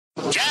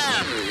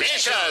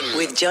Mission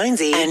with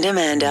Jonesy and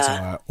Amanda. So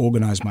I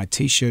organised my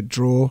T-shirt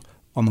drawer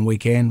on the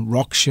weekend,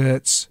 rock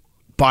shirts,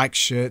 bike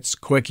shirts,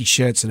 quirky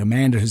shirts that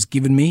Amanda has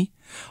given me.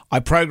 I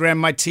programmed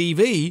my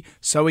TV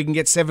so we can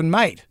get 7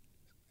 Mate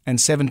and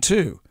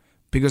 7-2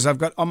 because I've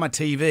got on my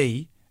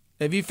TV.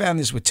 Have you found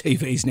this with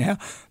TVs now?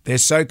 They're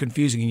so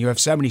confusing and you have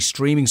so many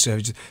streaming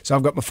services. So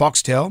I've got my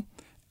Foxtel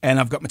and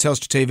I've got my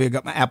Telstra TV, I've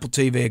got my Apple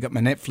TV, I've got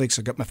my Netflix,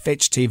 I've got my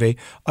Fetch TV.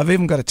 I've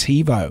even got a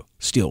TiVo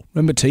still.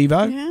 Remember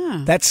TiVo?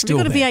 Yeah. That's still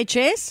Have you got there.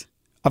 a VHS?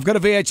 I've got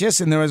a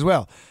VHS in there as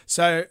well.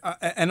 So,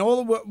 and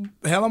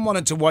Helen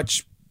wanted to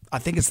watch, I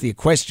think it's the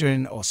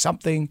Equestrian or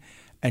something,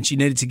 and she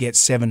needed to get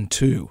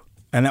 7-2.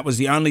 And that was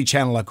the only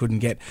channel I couldn't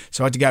get.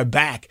 So I had to go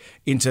back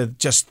into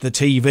just the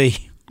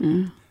TV.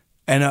 And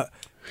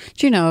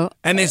Do you know?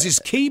 and there's this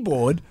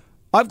keyboard.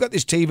 I've got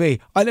this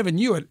TV. I never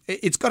knew it.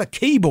 It's got a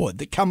keyboard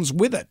that comes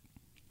with it.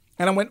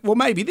 And I went, well,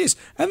 maybe this.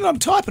 And then I'm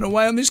typing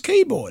away on this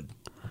keyboard.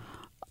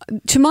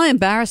 To my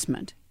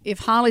embarrassment, if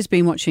Harley's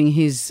been watching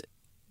his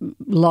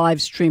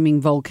live streaming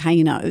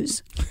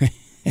volcanoes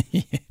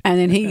and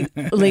then he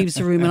leaves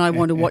the room and I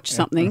want to watch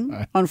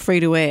something on free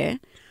to air,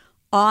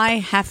 I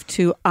have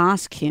to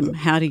ask him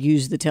how to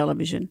use the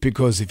television.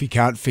 Because if he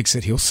can't fix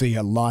it, he'll see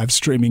a live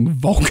streaming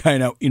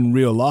volcano in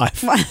real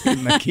life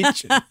in the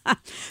kitchen.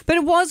 But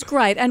it was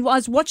great. And I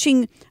was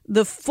watching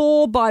the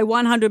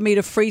 4x100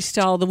 metre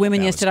freestyle, the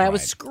women That was yesterday. I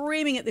was great.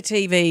 screaming at the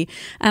TV.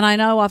 And I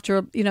know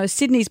after,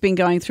 Sydney's been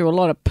going through a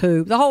lot of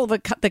poo. The whole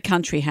of the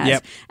country has.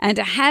 Yep. And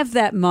to have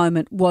that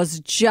moment was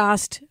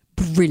just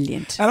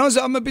brilliant. And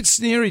I'm a bit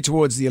sneery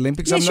towards the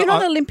Olympics. Yes, you're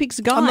not an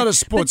Olympics guy. I'm not a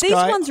sports guy. But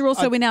these guy. ones are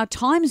also in our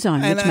time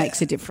zone, and which I-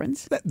 makes a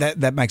difference.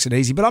 That makes it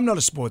easy, but I'm not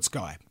a sports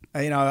guy.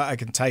 I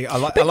can tell you, I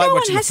like no one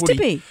watching has the to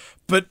footy. be.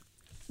 But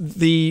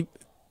the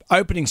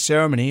opening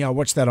ceremony, I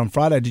watched that on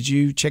Friday. Did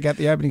you check out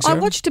the opening I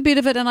ceremony? watched a bit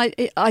of it, and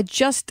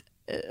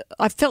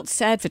I felt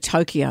sad for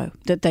Tokyo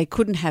that they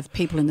couldn't have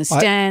people in the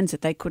stands,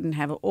 that they couldn't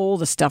have all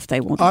the stuff they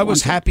wanted. I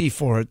was happy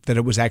for it that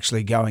it was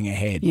actually going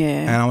ahead. Yeah.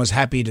 And I was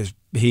happy to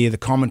hear the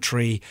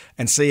commentary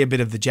and see a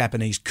bit of the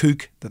Japanese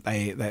kook that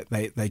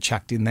they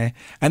chucked in there.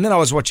 And then I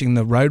was watching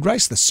the road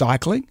race, the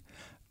cycling.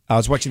 I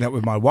was watching that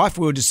with my wife.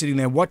 We were just sitting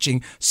there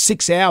watching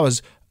 6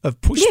 hours of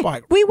push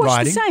bike we watched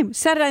riding. the same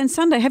Saturday and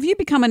Sunday. Have you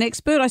become an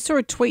expert? I saw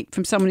a tweet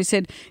from someone who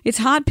said it's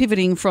hard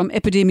pivoting from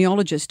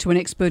epidemiologist to an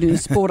expert in a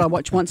sport I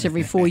watch once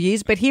every 4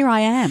 years, but here I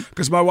am.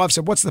 Because my wife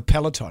said, what's the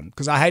peloton?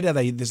 Because I hate how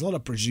there's a lot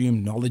of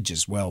presumed knowledge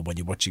as well when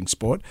you're watching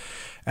sport.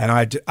 And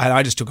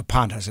I just took a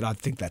punt. I said, I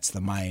think that's the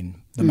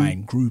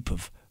main group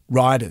of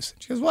riders.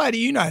 She goes, why do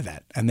you know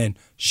that? And then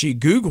she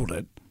Googled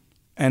it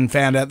and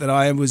found out that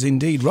I was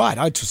indeed right.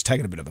 I was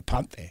taking a bit of a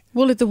punt there.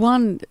 Well, at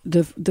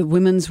the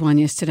women's one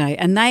yesterday,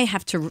 and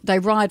they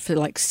ride for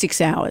like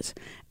 6 hours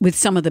with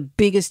some of the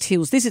biggest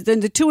hills. This is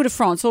the Tour de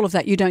France, all of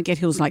that. You don't get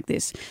hills like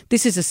this.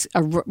 This is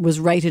was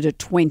rated at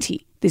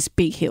 20. This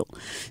big hill,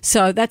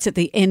 so that's at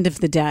the end of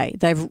the day.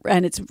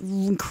 And it's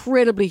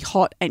incredibly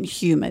hot and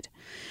humid.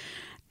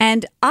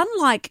 And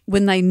unlike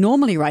when they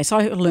normally race,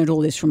 I learned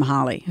all this from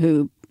Harley,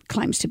 who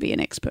claims to be an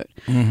expert,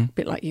 a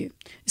bit like you.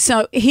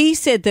 So he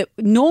said that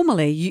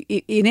normally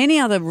in any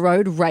other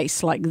road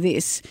race like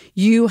this,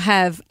 you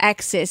have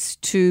access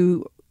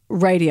to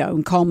radio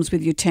and comms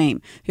with your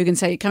team who can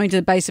say you're coming to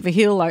the base of a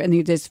hill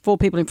and there's 4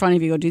 people in front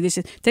of you or do this.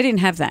 They didn't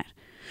have that.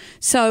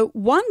 So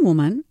one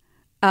woman,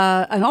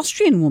 an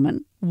Austrian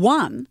woman,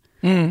 won,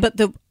 but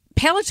the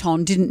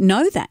peloton didn't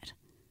know that.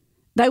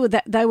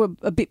 They were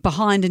a bit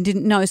behind and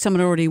didn't know someone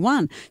had already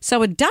won.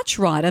 So a Dutch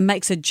rider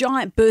makes a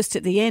giant burst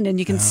at the end and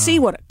you can see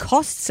what it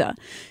costs her.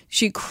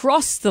 She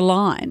crossed the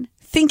line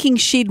thinking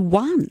she'd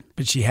won.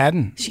 But she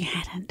hadn't. She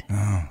hadn't.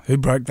 Oh, who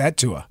broke that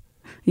to her?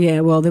 Yeah,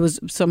 well, there was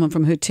someone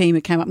from her team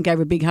who came up and gave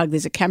her a big hug.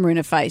 There's a camera in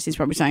her face. He's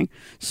probably saying,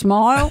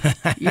 smile,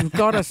 you've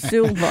got a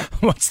silver.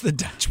 What's the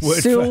Dutch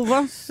word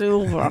Silver.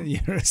 for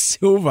You're a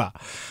silver.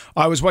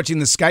 I was watching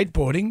the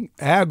skateboarding.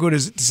 How good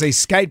is it to see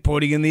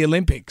skateboarding in the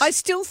Olympics? I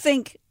still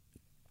think,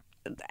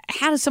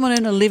 how does someone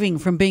earn a living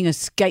from being a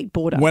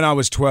skateboarder? When I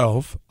was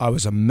 12, I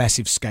was a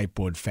massive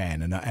skateboard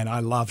fan and I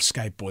loved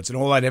skateboards. And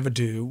all I'd ever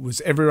do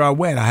was everywhere I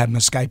went, I had my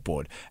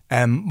skateboard.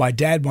 And my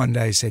dad one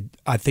day said,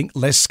 I think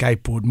less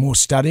skateboard, more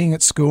studying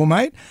at school,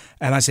 mate.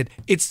 And I said,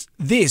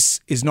 this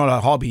is not a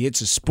hobby,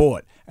 it's a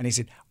sport. And he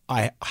said,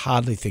 I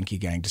hardly think you're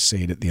going to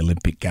see it at the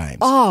Olympic Games.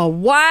 Oh,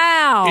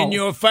 wow. In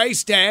your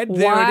face, Dad.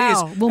 There it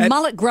is. Will And-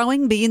 mullet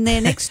growing be in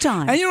there next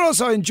time? And you're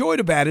also enjoyed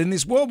about it in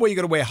this world where you've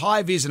got to wear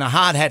high vis and a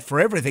hard hat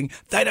for everything.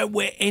 They don't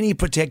wear any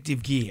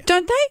protective gear.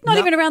 Don't they? Not No.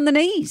 even around the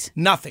knees.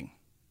 Nothing.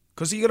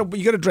 Because you got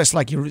to dress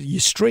like your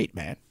street,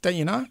 man. Don't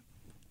you know?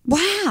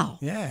 Wow.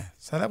 Yeah.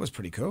 So that was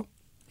pretty cool.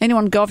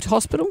 Anyone go off to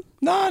hospital?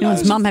 No.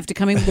 Anyone's mum have to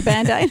come in with a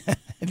Band-Aid?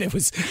 There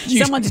was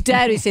Someone's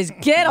dad who says,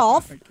 get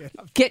off,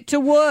 get to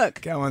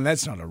work. Go on,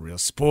 that's not a real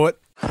sport.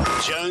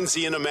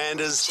 Jonesy and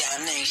Amanda's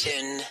Jam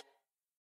Nation.